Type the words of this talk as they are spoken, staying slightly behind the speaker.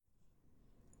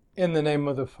In the name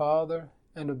of the Father,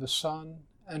 and of the Son,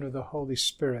 and of the Holy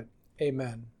Spirit.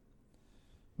 Amen.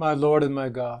 My Lord and my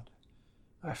God,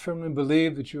 I firmly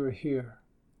believe that you are here,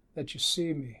 that you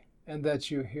see me, and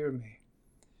that you hear me.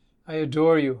 I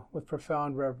adore you with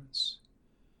profound reverence.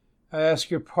 I ask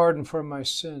your pardon for my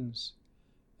sins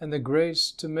and the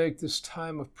grace to make this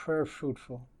time of prayer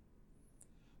fruitful.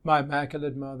 My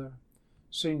Immaculate Mother,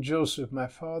 Saint Joseph, my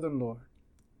Father and Lord,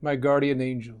 my guardian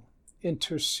angel,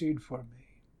 intercede for me.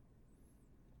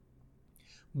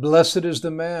 Blessed is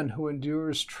the man who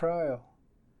endures trial,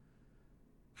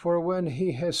 for when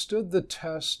he has stood the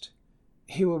test,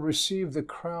 he will receive the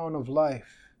crown of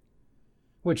life,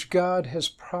 which God has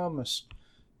promised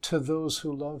to those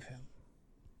who love him.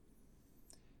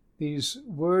 These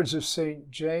words of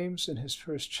St. James in his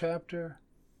first chapter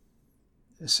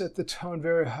set the tone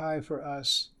very high for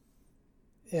us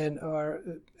in our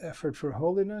effort for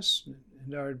holiness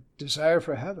and our desire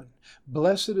for heaven.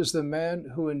 Blessed is the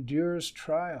man who endures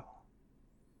trial,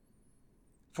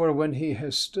 for when he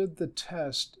has stood the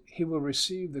test, he will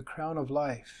receive the crown of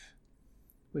life,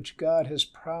 which God has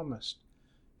promised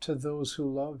to those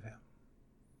who love him.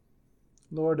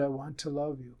 Lord, I want to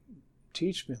love you.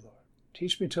 Teach me, Lord.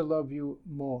 Teach me to love you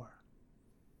more.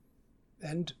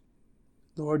 And,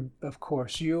 Lord, of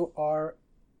course, you are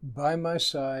by my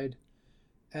side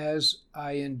as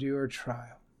I endure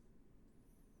trial.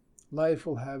 Life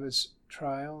will have its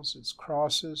trials, its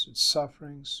crosses, its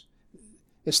sufferings.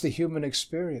 It's the human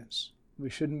experience. We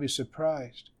shouldn't be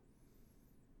surprised.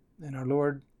 And our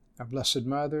Lord, our Blessed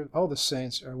Mother, all the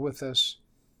saints are with us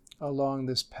along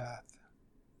this path.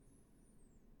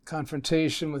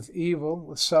 Confrontation with evil,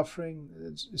 with suffering,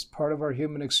 is part of our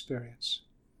human experience.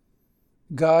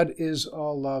 God is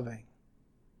all-loving.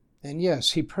 And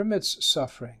yes, he permits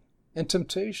suffering and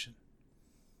temptation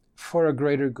for a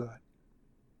greater good.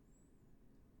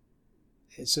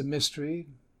 It's a mystery,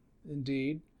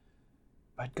 indeed,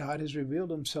 but God has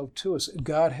revealed himself to us.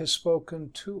 God has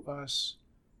spoken to us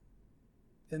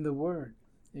in the Word,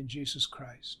 in Jesus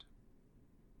Christ.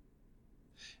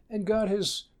 And God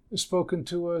has spoken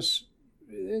to us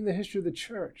in the history of the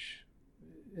Church,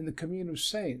 in the communion of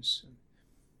saints,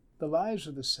 the lives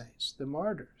of the saints, the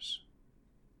martyrs.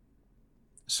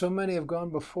 So many have gone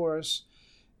before us,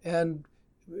 and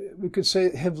we could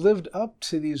say have lived up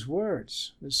to these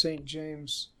words that St.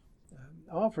 James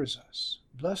offers us.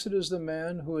 Blessed is the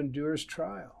man who endures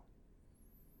trial.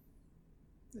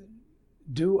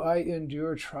 Do I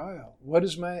endure trial? What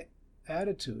is my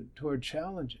attitude toward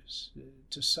challenges,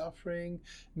 to suffering,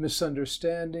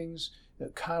 misunderstandings,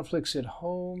 conflicts at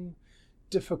home,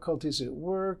 difficulties at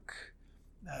work,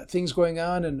 things going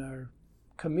on in our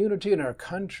community, in our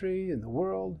country, in the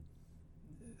world?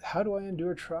 How do I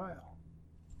endure trial?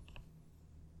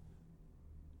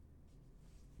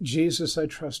 Jesus, I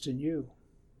trust in you.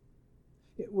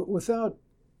 Without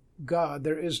God,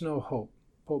 there is no hope.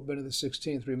 Pope Benedict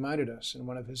XVI reminded us in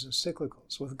one of his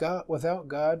encyclicals. Without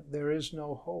God, there is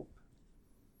no hope.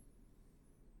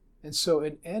 And so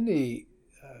in any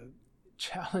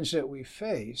challenge that we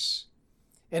face,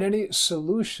 in any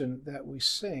solution that we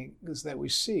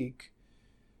seek,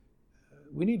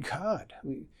 we need God.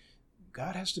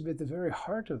 God has to be at the very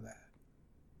heart of that.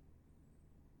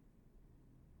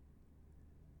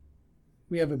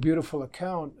 We have a beautiful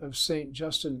account of St.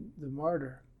 Justin the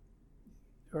Martyr,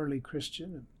 early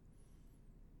Christian,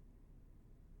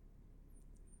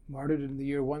 martyred in the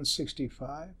year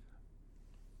 165.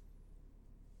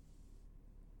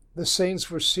 The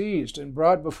saints were seized and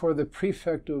brought before the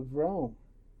prefect of Rome,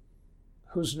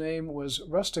 whose name was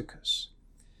Rusticus.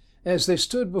 As they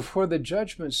stood before the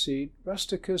judgment seat,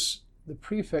 Rusticus, the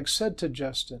prefect, said to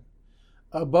Justin,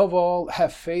 "Above all,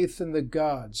 have faith in the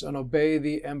gods and obey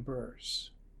the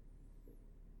emperors."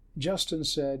 Justin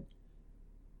said,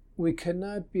 "We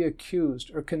cannot be accused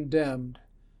or condemned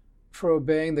for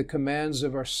obeying the commands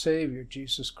of our Savior,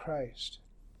 Jesus Christ."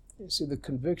 You see the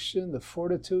conviction, the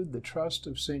fortitude, the trust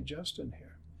of St. Justin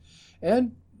here.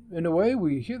 And in a way,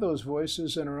 we hear those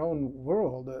voices in our own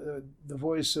world, the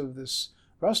voice of this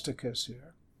Rusticus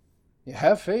here. You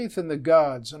have faith in the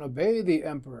gods and obey the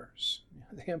emperors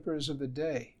of the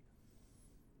day.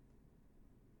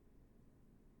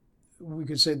 We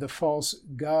could say the false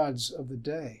gods of the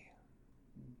day.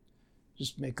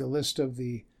 Just make a list of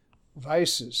the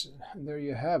vices, and there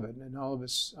you have it, and all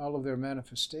of their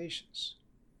manifestations.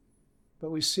 But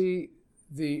we see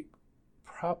the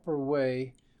proper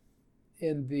way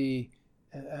in the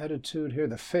attitude here,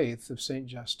 the faith of St.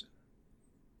 Justin.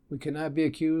 We cannot be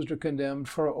accused or condemned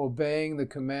for obeying the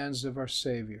commands of our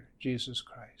Savior, Jesus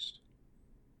Christ.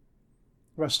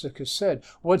 Rusticus said,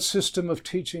 "What system of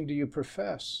teaching do you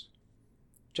profess?"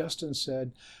 Justin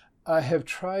said, I have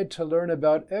tried to learn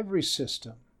about every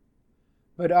system,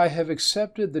 but I have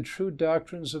accepted the true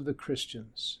doctrines of the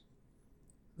Christians,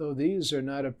 though these are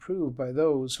not approved by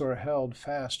those who are held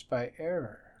fast by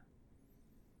error.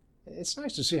 It's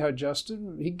nice to see how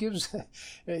Justin, he gives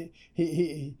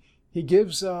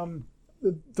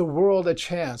the world a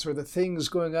chance, or the things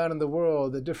going on in the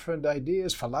world, the different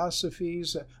ideas,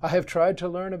 philosophies. I have tried to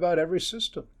learn about every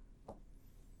system.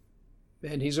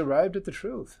 And he's arrived at the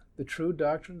true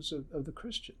doctrines of the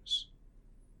Christians.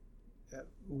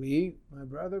 We, my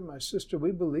brother, my sister,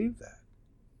 we believe that.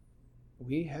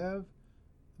 We have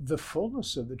the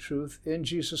fullness of the truth in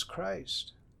Jesus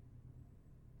Christ.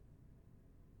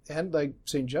 And like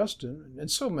St. Justin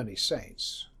and so many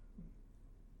saints,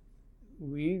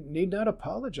 we need not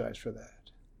apologize for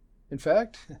that. In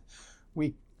fact,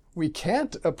 we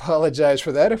can't apologize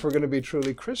for that if we're going to be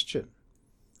truly Christian.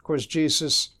 Of course,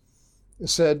 Jesus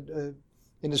said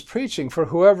in his preaching, "For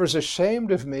whoever is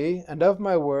ashamed of me and of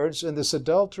my words in this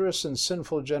adulterous and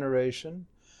sinful generation,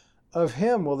 of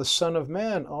him will the Son of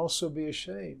Man also be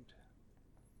ashamed."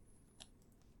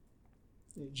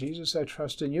 Jesus, I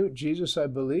trust in you. Jesus, I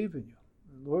believe in you.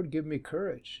 Lord, give me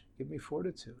courage. Give me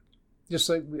fortitude. Just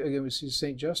like, again, we see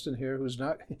St. Justin here,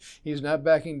 he's not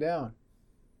backing down.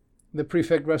 The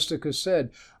prefect Rusticus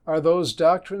said, "Are those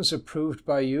doctrines approved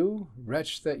by you,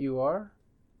 wretch that you are?"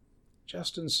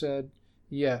 Justin said,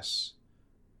 "Yes,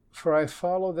 for I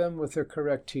follow them with their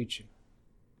correct teaching."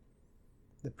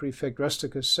 The prefect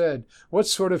Rusticus said, "What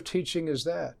sort of teaching is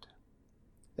that?"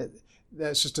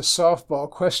 That's just a softball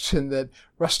question that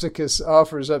Rusticus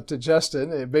offers up to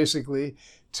Justin, basically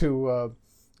to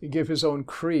give his own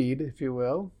creed, if you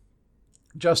will.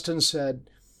 Justin said,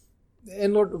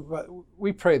 and Lord,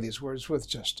 we pray these words with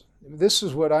Justin. This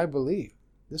is what I believe.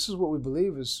 This is what we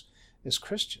believe as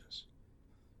Christians.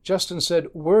 Justin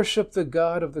said, "Worship the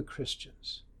God of the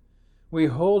Christians. We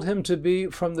hold him to be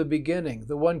from the beginning,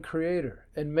 the one creator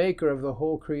and maker of the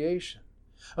whole creation,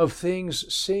 of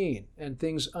things seen and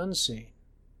things unseen.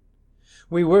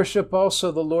 We worship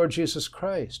also the Lord Jesus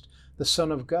Christ, the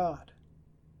Son of God.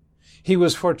 He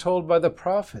was foretold by the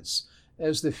prophets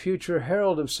as the future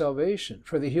herald of salvation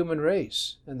for the human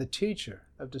race and the teacher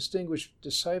of distinguished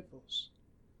disciples.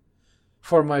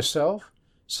 For myself,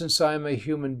 since I am a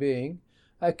human being,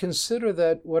 I consider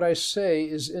that what I say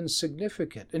is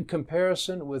insignificant in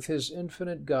comparison with his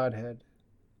infinite Godhead.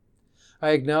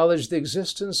 I acknowledge the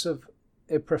existence of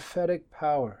a prophetic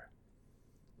power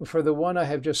for the one I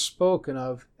have just spoken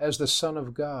of as the Son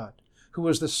of God, who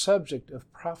was the subject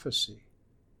of prophecy.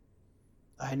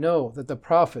 I know that the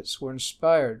prophets were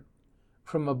inspired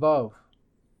from above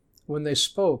when they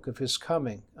spoke of his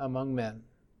coming among men."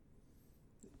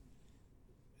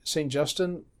 St.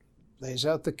 Justin lays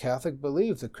out the Catholic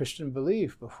belief, the Christian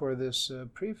belief before this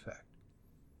prefect.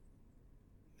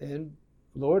 And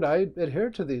Lord, I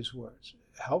adhere to these words.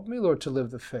 Help me, Lord, to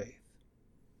live the faith.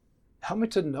 Help me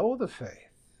to know the faith.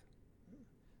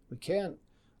 We can't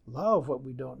love what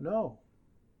we don't know.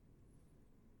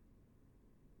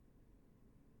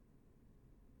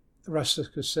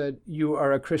 Rusticus said, "You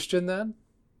are a Christian then?"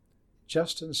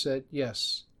 Justin said,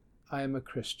 "Yes, I am a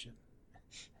Christian."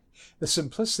 The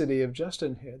simplicity of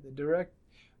Justin here, the direct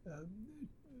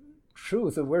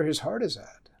truth of where his heart is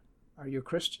at. Are you a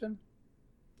Christian?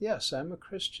 Yes, I'm a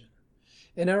Christian.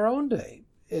 In our own day,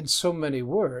 in so many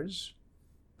words,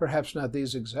 perhaps not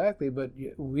these exactly, but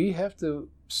we have to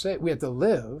say, we have to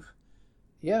live,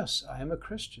 yes, I am a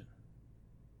Christian.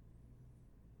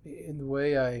 In the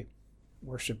way I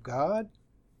worship God,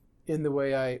 in the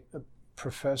way I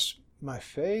profess my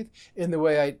faith, in the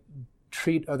way I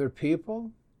treat other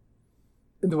people,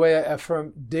 in the way I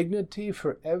affirm dignity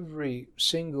for every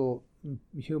single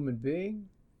human being.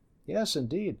 Yes,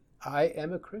 indeed, I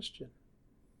am a Christian.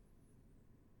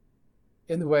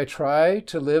 In the way I try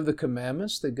to live the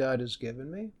commandments that God has given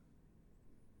me.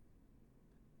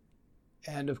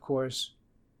 And of course,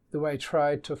 the way I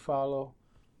try to follow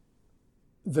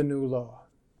the new law,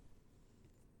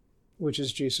 which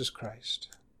is Jesus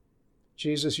Christ.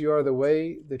 Jesus, you are the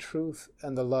way, the truth,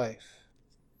 and the life.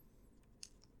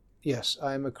 Yes,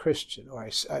 I am a Christian, or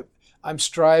I'm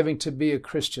striving to be a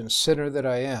Christian, sinner that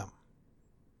I am.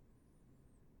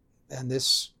 And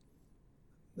this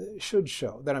should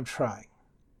show that I'm trying,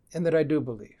 and that I do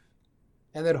believe,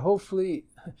 and that hopefully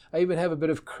I even have a bit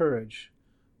of courage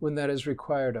when that is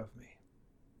required of me.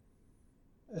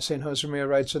 As St. Josemaria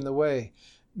writes in The Way,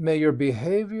 may your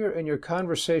behavior and your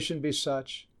conversation be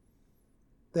such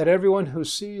that everyone who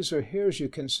sees or hears you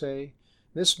can say,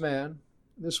 this man,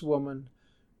 this woman,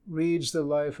 reads the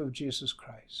life of Jesus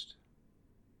Christ.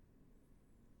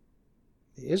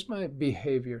 Is my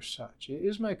behavior such?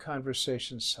 Is my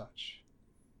conversation such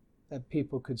that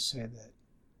people could say that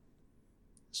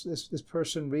this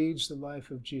person reads the life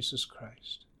of Jesus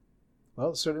Christ?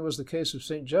 Well, it certainly was the case of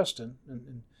St. Justin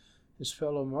and his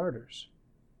fellow martyrs.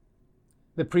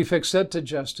 The prefect said to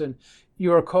Justin,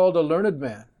 "You are called a learned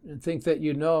man and think that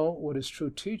you know what is true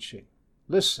teaching.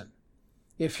 Listen,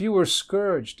 if you were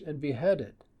scourged and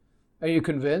beheaded, are you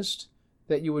convinced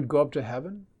that you would go up to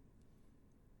heaven?"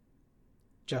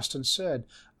 Justin said,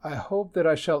 "I hope that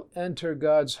I shall enter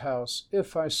God's house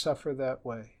if I suffer that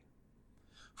way.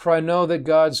 For I know that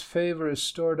God's favor is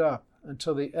stored up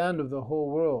until the end of the whole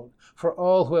world for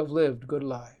all who have lived good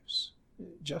lives."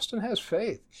 Justin has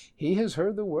faith. He has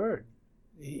heard the word.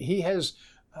 He has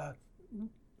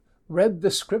read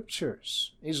the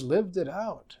scriptures. He's lived it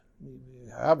out.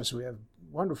 Obviously, we have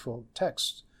wonderful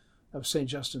texts of St.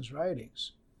 Justin's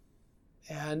writings.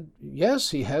 And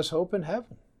yes, he has hope in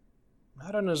heaven.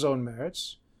 Not on his own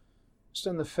merits, just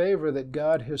on the favor that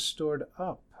God has stored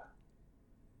up.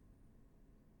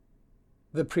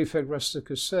 The prefect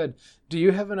Rusticus said, "Do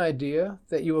you have an idea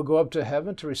that you will go up to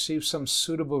heaven to receive some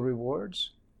suitable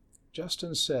rewards?"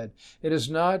 Justin said, "It is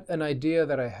not an idea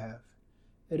that I have.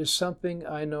 It is something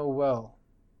I know well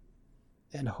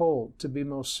and hold to be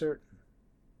most certain."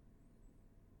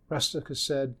 Rusticus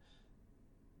said,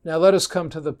 "Now let us come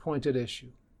to the pointed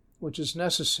issue, which is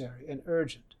necessary and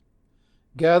urgent.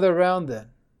 Gather round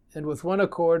then, and with one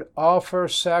accord offer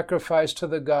sacrifice to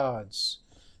the gods."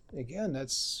 Again,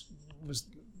 was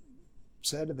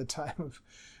said at the time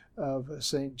of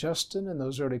St. Justin and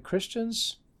those early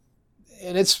Christians.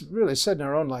 And it's really said in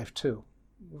our own life too.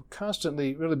 We're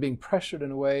constantly really being pressured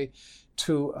in a way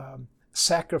to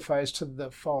sacrifice to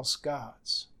the false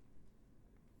gods.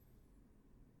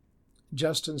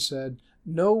 Justin said,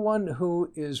 "No one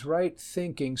who is right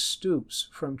thinking stoops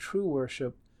from true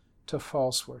worship to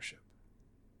false worship."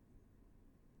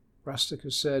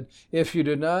 Rusticus said, "If you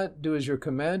do not do as you're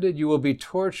commanded, you will be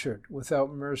tortured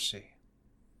without mercy."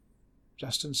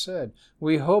 Justin said,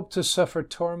 "We hope to suffer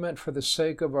torment for the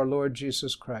sake of our Lord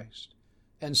Jesus Christ,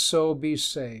 and so be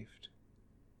saved.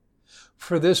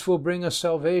 For this will bring us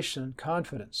salvation and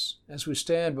confidence as we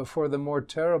stand before the more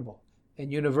terrible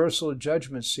and universal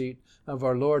judgment seat of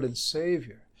our Lord and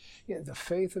Savior." The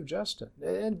faith of Justin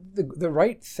and the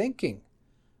right thinking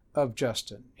of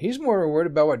Justin. He's more worried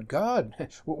about what God,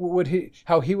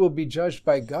 how he will be judged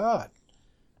by God,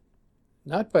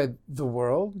 not by the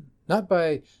world, not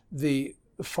by the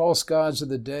false gods of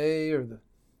the day or the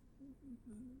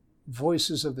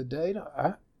voices of the day.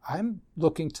 No, I'm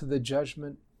looking to the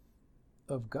judgment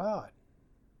of God.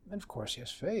 And of course, he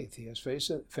has faith. He has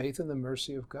faith in the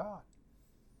mercy of God.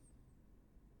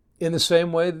 In the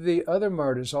same way, the other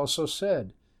martyrs also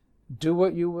said, "Do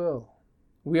what you will.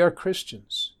 We are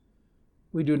Christians.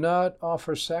 We do not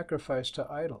offer sacrifice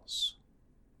to idols."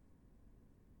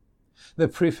 The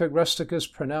prefect Rusticus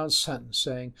pronounced sentence,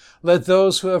 saying, "Let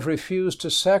those who have refused to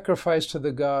sacrifice to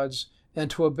the gods and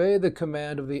to obey the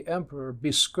command of the emperor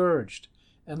be scourged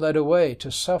and led away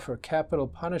to suffer capital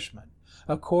punishment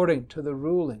according to the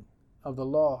ruling of the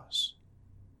laws."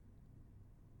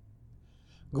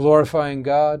 Glorifying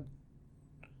God,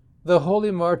 the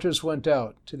holy martyrs went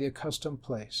out to the accustomed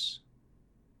place.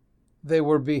 They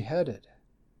were beheaded,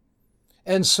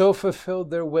 and so fulfilled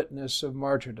their witness of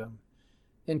martyrdom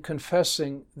in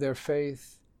confessing their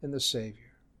faith in the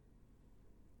Savior.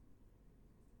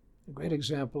 A great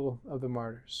example of the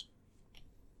martyrs.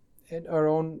 In our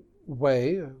own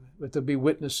way, but to be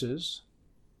witnesses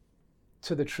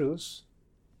to the truths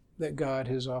that God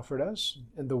has offered us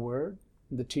in the Word,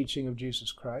 in the teaching of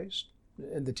Jesus Christ,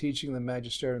 in the teaching of the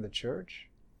magisterium of the Church.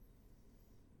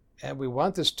 And we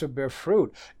want this to bear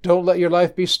fruit. Don't let your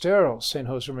life be sterile, St.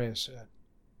 Josemaria said.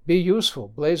 Be useful,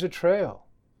 blaze a trail.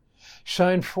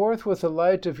 Shine forth with the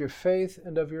light of your faith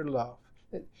and of your love.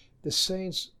 The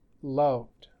saints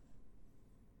loved.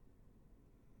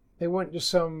 They weren't just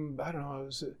some,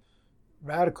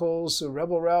 radicals,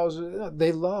 rebel rousers. No,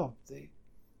 they loved. They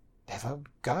loved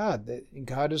God.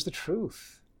 God is the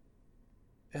truth.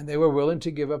 And they were willing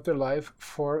to give up their life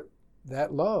for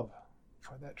that love,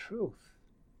 for that truth.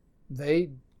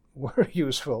 They were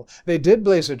useful. They did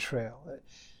blaze a trail.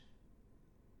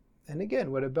 And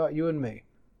again, what about you and me?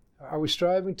 Are we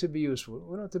striving to be useful?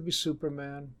 We don't have to be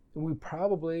Superman. And we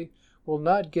probably will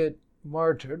not get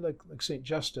martyred like St.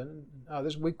 Justin and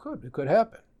others. It could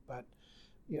happen. But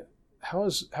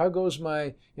how goes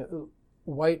my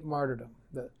white martyrdom,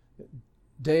 the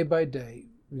day by day,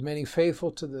 remaining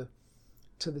faithful to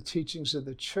the teachings of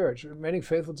the Church, remaining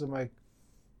faithful to my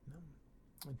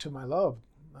love,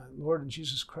 my Lord and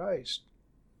Jesus Christ,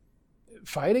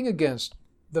 fighting against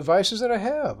the vices that I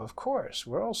have, of course.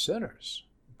 We're all sinners.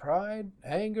 Pride,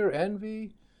 anger,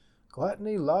 envy,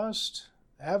 gluttony, lust,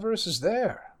 avarice is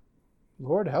there.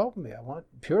 Lord, help me.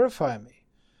 Purify me.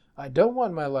 I don't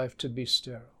want my life to be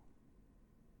sterile.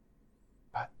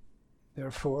 But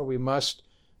therefore we must,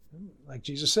 like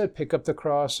Jesus said, pick up the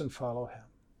cross and follow him.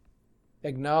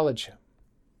 Acknowledge him.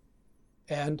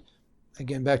 And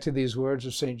again, back to these words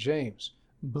of St. James,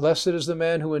 blessed is the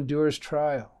man who endures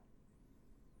trial.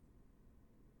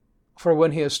 For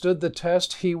when he has stood the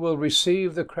test, he will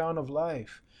receive the crown of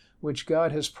life, which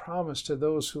God has promised to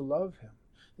those who love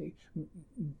him.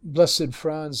 Blessed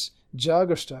Franz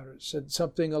Jagerstatter said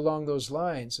something along those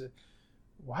lines.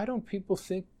 Why don't people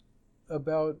think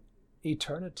about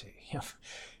eternity?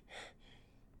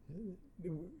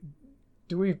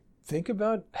 Do we think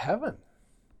about heaven?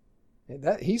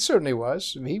 That he certainly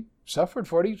was. I mean, he suffered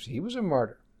for it. He was a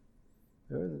martyr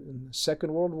in the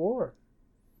Second World War.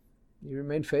 He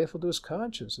remained faithful to his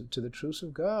conscience and to the truths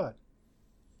of God.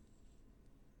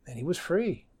 And he was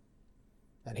free.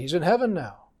 And he's in heaven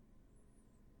now.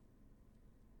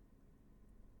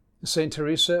 St.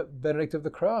 Teresa Benedict of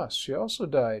the Cross, she also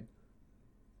died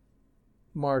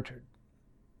martyred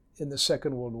in the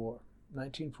Second World War,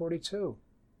 1942.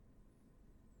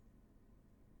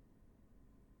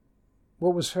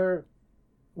 What was her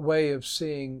way of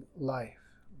seeing life?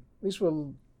 At least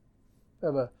we'll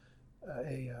have a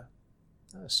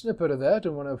snippet of that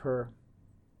in one of her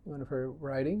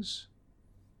writings.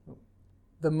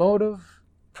 The motive,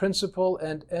 principle,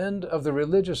 and end of the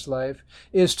religious life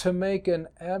is to make an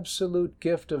absolute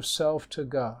gift of self to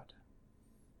God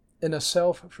in a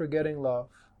self-forgetting love,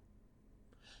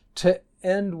 to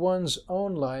end one's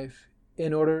own life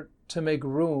in order to make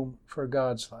room for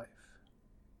God's life.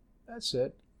 That's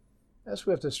it. That's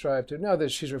what we have to strive to. Now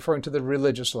that she's referring to the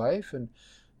religious life, and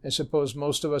I suppose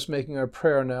most of us making our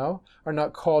prayer now are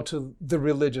not called to the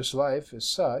religious life as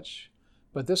such,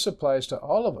 but this applies to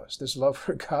all of us. This love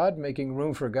for God, making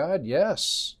room for God,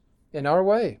 yes, in our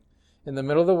way, in the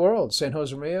middle of the world. St.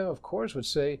 Josemaria, of course, would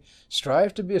say,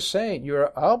 strive to be a saint. You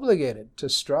are obligated to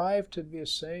strive to be a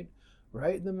saint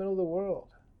right in the middle of the world.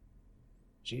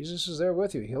 Jesus is there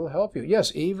with you. He'll help you.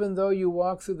 Yes, even though you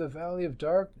walk through the valley of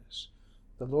darkness,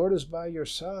 the Lord is by your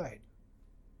side.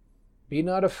 Be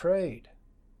not afraid.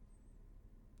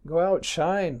 Go out,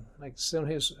 shine, like St.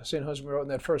 Josemaria wrote in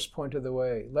that first point of the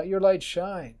way. Let your light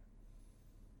shine.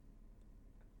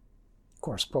 Of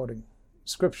course, quoting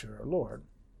Scripture, our Lord.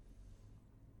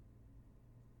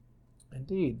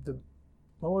 Indeed, the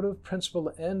motive, principle,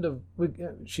 the end of,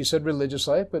 she said religious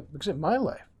life, but because of my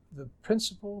life, the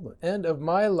principle, the end of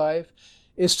my life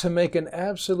is to make an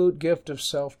absolute gift of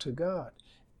self to God.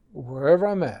 Wherever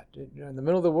I'm at, in the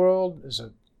middle of the world, as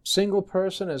a single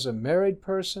person, as a married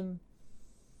person,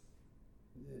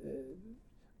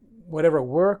 whatever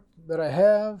work that I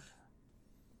have,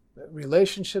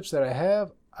 relationships that I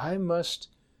have, I must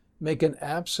make an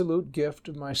absolute gift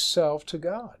of myself to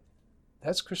God.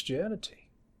 That's Christianity.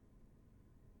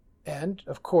 And,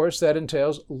 of course, that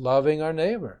entails loving our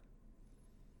neighbor.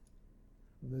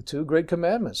 The two great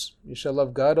commandments. You shall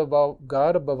love God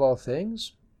above all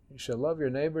things. You shall love your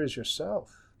neighbor as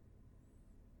yourself.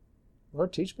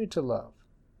 Lord, teach me to love.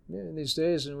 In these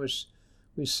days in which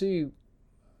we see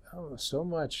so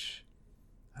much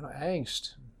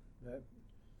angst,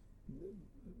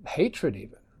 hatred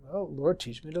even. Well, Lord,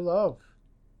 teach me to love.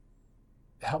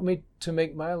 Help me to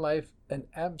make my life an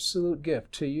absolute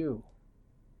gift to you.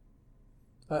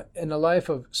 In a life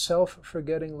of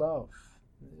self-forgetting love.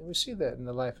 We see that in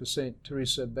the life of St.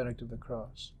 Teresa Benedict of the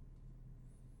Cross.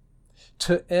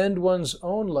 To end one's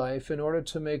own life in order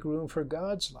to make room for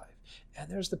God's life. And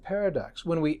there's the paradox.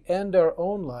 When we end our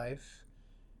own life,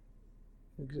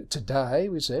 to die,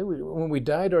 we say, when we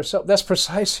die to ourselves, that's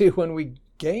precisely when we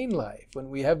gain life, when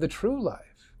we have the true life.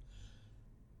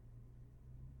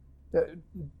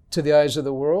 To the eyes of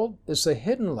the world, it's the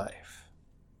hidden life.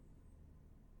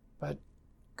 But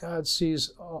God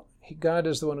sees all. God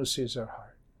is the one who sees our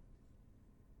heart.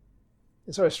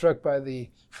 And so I was struck by the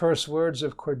first words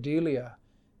of Cordelia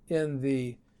in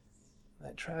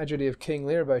that tragedy of King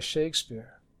Lear by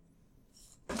Shakespeare.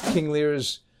 King Lear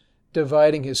is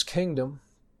dividing his kingdom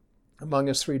among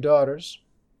his three daughters.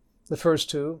 The first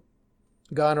two,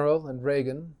 Goneril and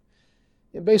Regan,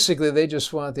 basically they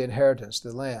just want the inheritance,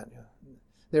 the land,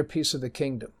 their piece of the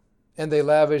kingdom. And they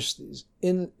lavish these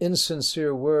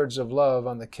insincere words of love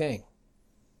on the king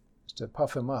to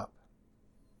puff him up.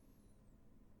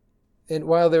 And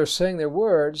while they're saying their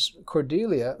words,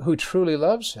 Cordelia, who truly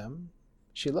loves him,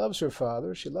 she loves her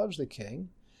father, she loves the king,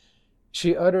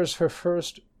 she utters her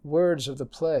first words of the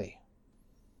play.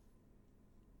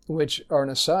 which are an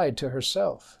aside to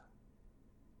herself.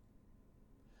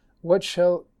 What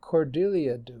shall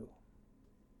Cordelia do?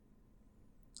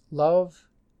 Love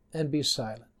and be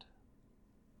silent.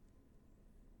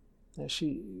 Now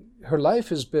her life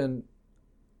has been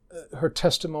her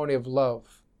testimony of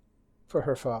love for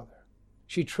her father.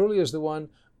 She truly is the one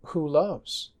who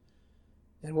loves.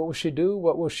 And what will she do?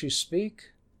 What will she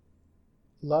speak?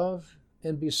 Love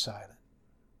and be silent.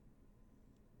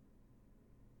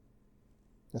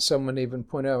 And someone even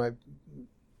pointed out, my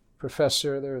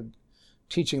professor, they're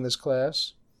teaching this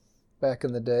class back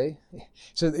in the day.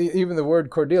 So even the word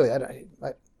Cordelia,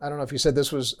 I don't know if he said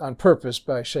this was on purpose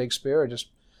by Shakespeare or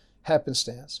just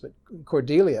happenstance, but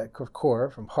Cordelia, cor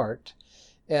from heart,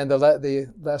 and the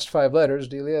last 5 letters,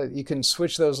 Delia, you can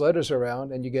switch those letters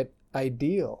around and you get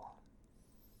ideal.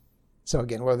 So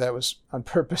again, whether that was on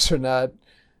purpose or not,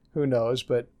 who knows,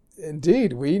 but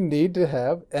indeed, we need to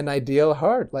have an ideal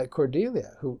heart like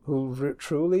Cordelia, who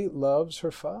truly loves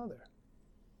her father.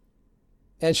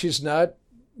 And she's not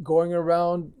going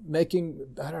around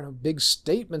making, big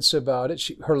statements about it.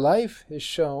 Her life has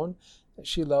shown that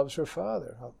she loves her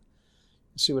father. I'll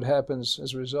see what happens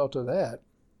as a result of that.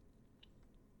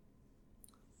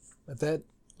 But that,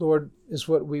 Lord, is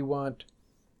what we want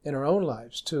in our own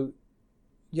lives, to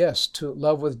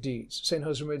love with deeds. St.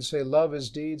 Josemaria would say, love is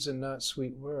deeds and not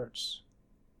sweet words.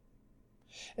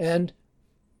 And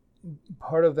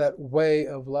part of that way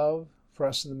of love for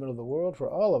us in the middle of the world, for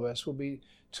all of us, will be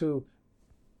to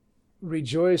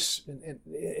rejoice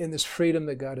in this freedom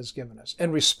that God has given us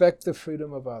and respect the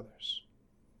freedom of others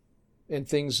in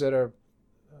things that are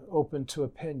open to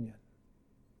opinion.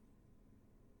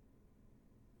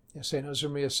 St.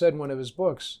 Josemaria said in one of his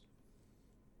books,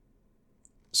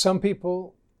 some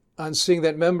people, on seeing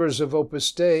that members of Opus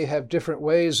Dei have different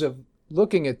ways of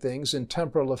looking at things in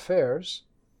temporal affairs,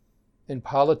 in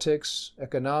politics,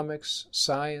 economics,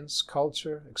 science,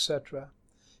 culture, etc.,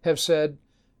 have said,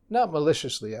 not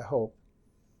maliciously, I hope,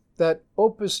 that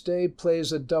Opus Dei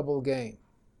plays a double game.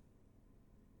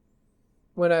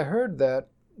 When I heard that,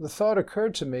 the thought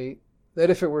occurred to me that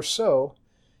if it were so,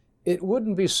 it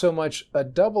wouldn't be so much a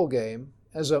double game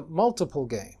as a multiple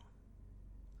game.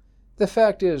 The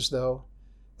fact is, though,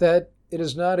 that it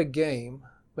is not a game,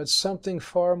 but something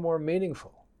far more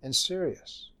meaningful and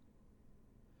serious.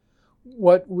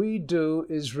 What we do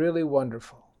is really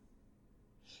wonderful.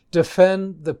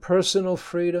 Defend the personal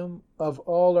freedom of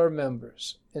all our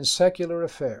members in secular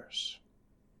affairs,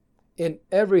 in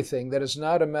everything that is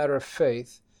not a matter of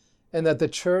faith and that the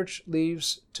Church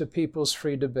leaves to people's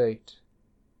free debate.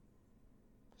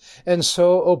 And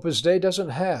so Opus Dei doesn't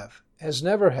have, has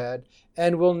never had,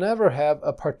 and will never have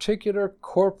a particular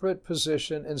corporate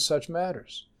position in such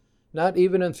matters, not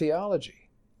even in theology,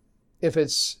 if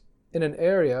it's in an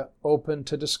area open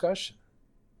to discussion.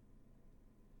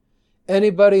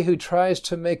 Anybody who tries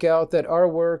to make out that our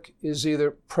work is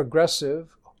either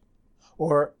progressive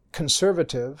or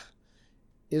conservative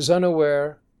is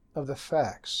unaware of the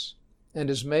facts and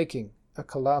is making a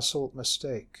colossal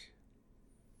mistake.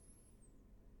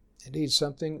 Indeed,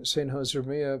 something St.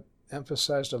 Josemaria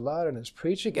emphasized a lot in his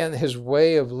preaching and his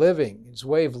way of living, his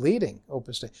way of leading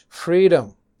Opus Dei.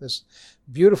 Freedom, this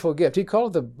beautiful gift. He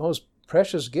called it the most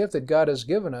precious gift that God has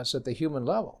given us at the human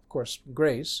level. Of course,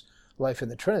 grace, life in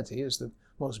the Trinity, is the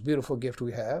most beautiful gift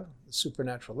we have, the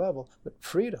supernatural level, but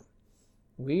freedom.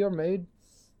 We are made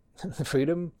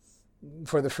freedom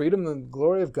for the freedom and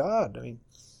glory of God.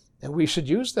 And we should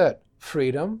use that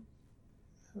freedom,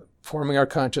 forming our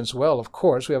conscience well. Of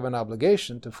course, we have an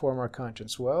obligation to form our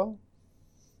conscience well.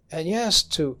 And yes,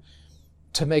 to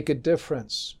make a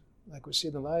difference, like we see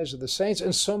in the lives of the saints,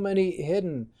 and so many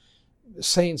hidden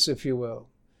saints, if you will.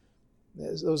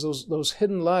 Those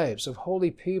hidden lives of holy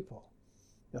people,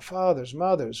 fathers,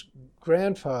 mothers,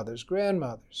 grandfathers,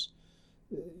 grandmothers,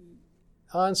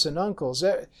 aunts and uncles,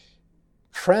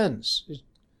 friends.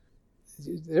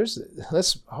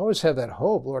 Let's always have that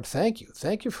hope. Lord, thank you.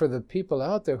 Thank you for the people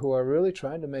out there who are really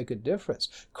trying to make a difference,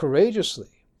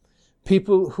 courageously.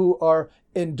 People who are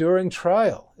enduring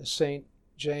trial, as St.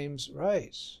 James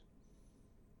writes.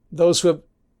 Those who have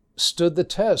stood the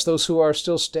test, those who are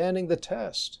still standing the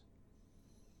test.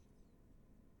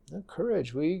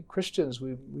 Courage. We Christians,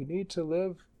 we need to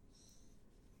live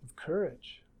with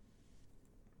courage.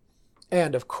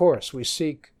 And of course, we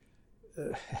seek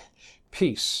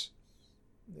peace.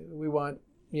 We want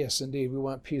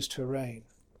peace to reign.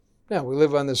 Now, we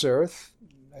live on this earth,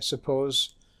 I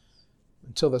suppose,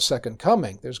 until the second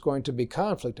coming. There's going to be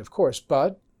conflict, of course,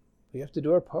 but we have to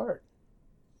do our part.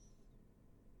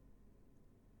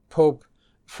 Pope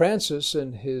Francis,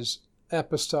 in his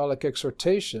apostolic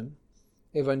exhortation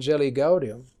Evangelii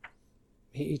Gaudium,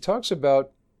 he talks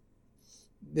about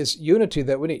this unity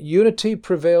that we need. Unity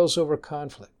prevails over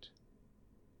conflict.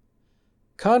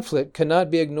 Conflict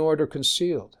cannot be ignored or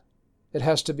concealed. It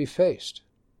has to be faced.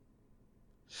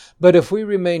 But if we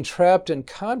remain trapped in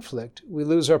conflict, we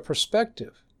lose our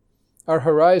perspective. Our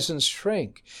horizons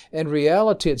shrink, and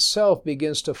reality itself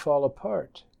begins to fall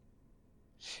apart.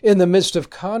 In the midst of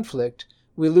conflict,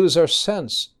 we lose our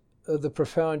sense of the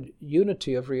profound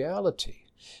unity of reality.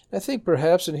 I think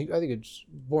perhaps, and I think it's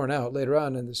borne out later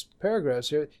on in this paragraph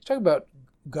here, he's talking about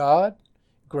God,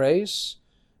 grace,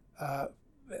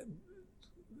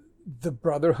 the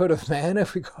brotherhood of man,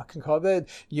 if we can call that,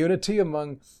 unity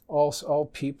among all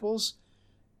peoples.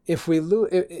 If we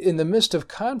in the midst of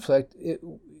conflict,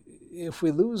 if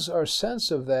we lose our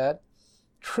sense of that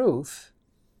truth,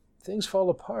 things fall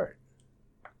apart.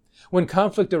 When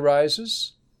conflict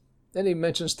arises, then he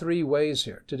mentions 3 ways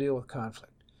here to deal with conflict.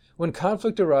 When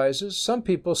conflict arises, some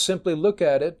people simply look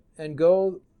at it and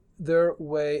go their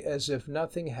way as if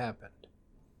nothing happened.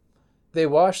 They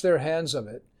wash their hands of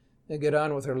it and get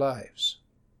on with their lives.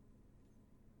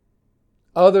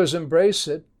 Others embrace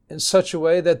it in such a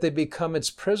way that they become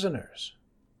its prisoners.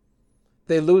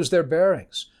 They lose their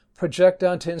bearings, project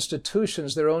onto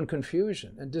institutions their own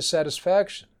confusion and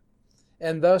dissatisfaction,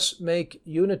 and thus make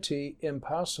unity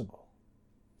impossible.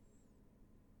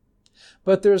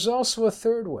 But there's also a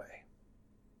 3rd way,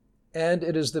 and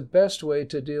it is the best way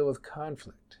to deal with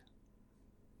conflict.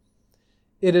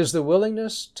 It is the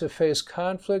willingness to face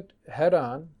conflict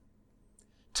head-on,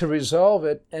 to resolve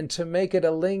it, and to make it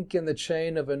a link in the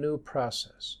chain of a new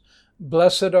process.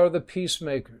 Blessed are the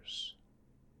peacemakers.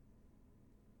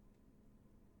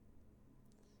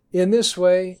 In this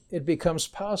way, it becomes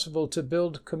possible to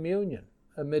build communion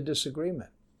amid disagreement.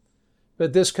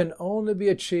 But this can only be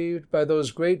achieved by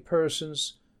those great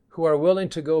persons who are willing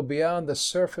to go beyond the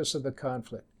surface of the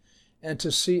conflict and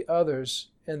to see others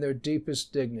in their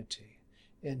deepest dignity.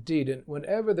 Indeed, and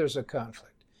whenever there's a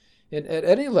conflict, at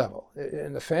any level,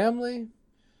 in the family,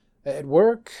 at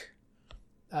work,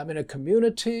 in a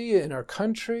community, in our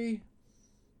country,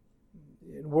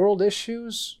 in world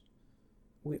issues,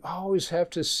 we always have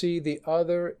to see the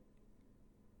other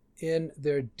in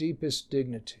their deepest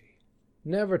dignity.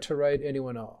 Never to write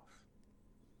anyone off.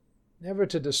 Never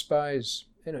to despise,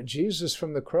 Jesus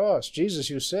from the cross. Jesus,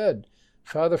 you said,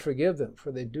 Father, forgive them,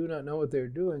 for they do not know what they're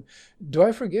doing. Do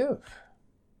I forgive?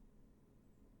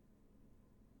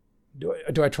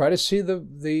 Do I try to see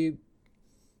the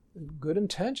good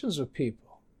intentions of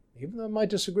people, even though I might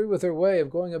disagree with their way of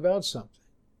going about something?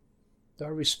 Do I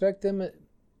respect them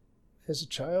as a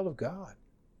child of God?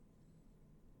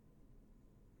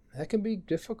 That can be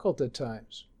difficult at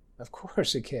times. Of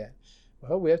course it can.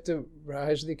 Well, we have to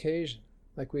rise to the occasion,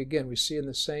 like we see in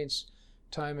the saints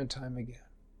time and time again.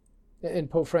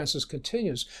 And Pope Francis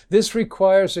continues, this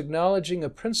requires acknowledging a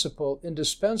principle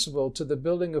indispensable to the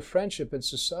building of friendship in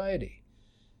society,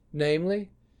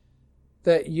 namely,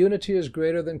 that unity is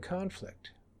greater than conflict.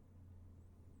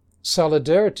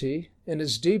 Solidarity, in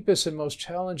its deepest and most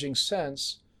challenging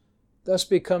sense, thus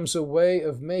becomes a way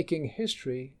of making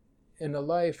history in a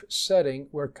life setting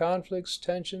where conflicts,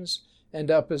 tensions, and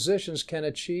oppositions can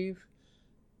achieve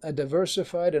a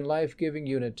diversified and life-giving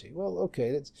unity. Well,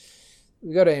 okay,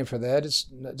 we got to aim for that.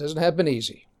 It doesn't happen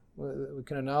easy. We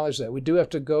can acknowledge that. We do have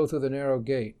to go through the narrow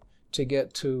gate to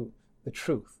get to the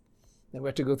truth. And we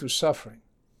have to go through suffering.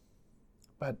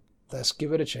 But let's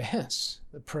give it a chance.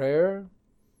 The prayer,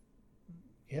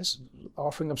 yes,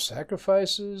 offering of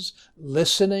sacrifices,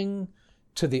 listening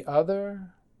to the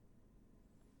other.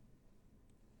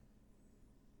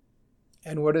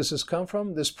 And where does this come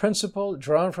from? This principle,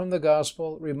 drawn from the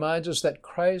gospel, reminds us that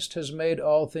Christ has made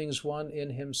all things one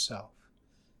in himself.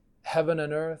 Heaven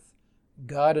and earth,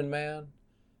 God and man,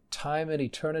 time and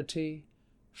eternity,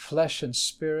 flesh and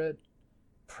spirit,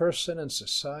 person and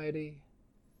society.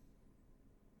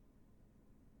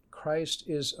 Christ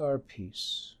is our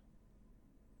peace.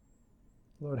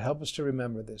 Lord, help us to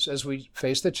remember this as we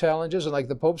face the challenges. And like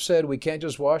the Pope said, we can't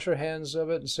just wash our hands of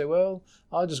it and say, well,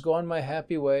 I'll just go on my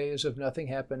happy way as if nothing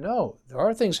happened. No, there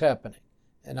are things happening.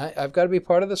 And I've got to be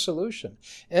part of the solution.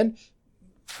 And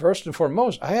first and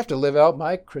foremost, I have to live out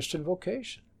my Christian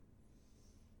vocation.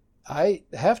 I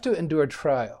have to endure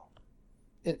trial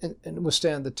and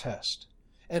withstand the test.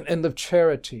 And live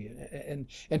charity and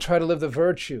try to live the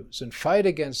virtues and fight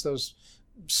against those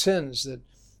sins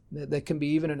that can be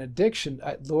even an addiction.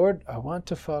 Lord, I want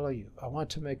to follow you. I want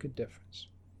to make a difference.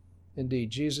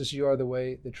 Indeed, Jesus, you are the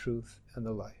way, the truth, and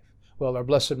the life. Well, our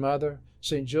Blessed Mother,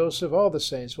 St. Joseph, all the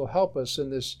saints will help us in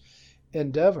this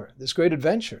endeavor, this great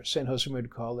adventure, St. Josemaria would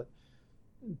call it,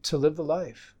 to live the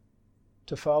life,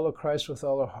 to follow Christ with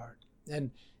all our heart.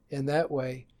 And in that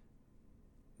way,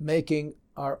 making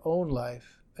our own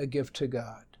life a gift to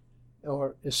God.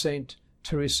 Or as St.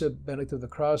 Teresa Benedict of the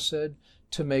Cross said,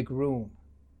 to make room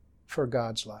for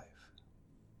God's life.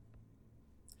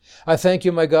 I thank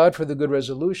you, my God, for the good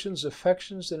resolutions,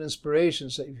 affections, and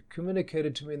inspirations that you've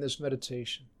communicated to me in this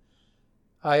meditation.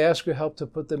 I ask your help to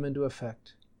put them into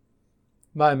effect.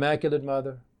 My Immaculate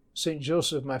Mother, St.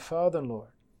 Joseph, my Father and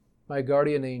Lord, my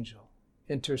guardian angel,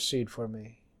 intercede for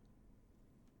me.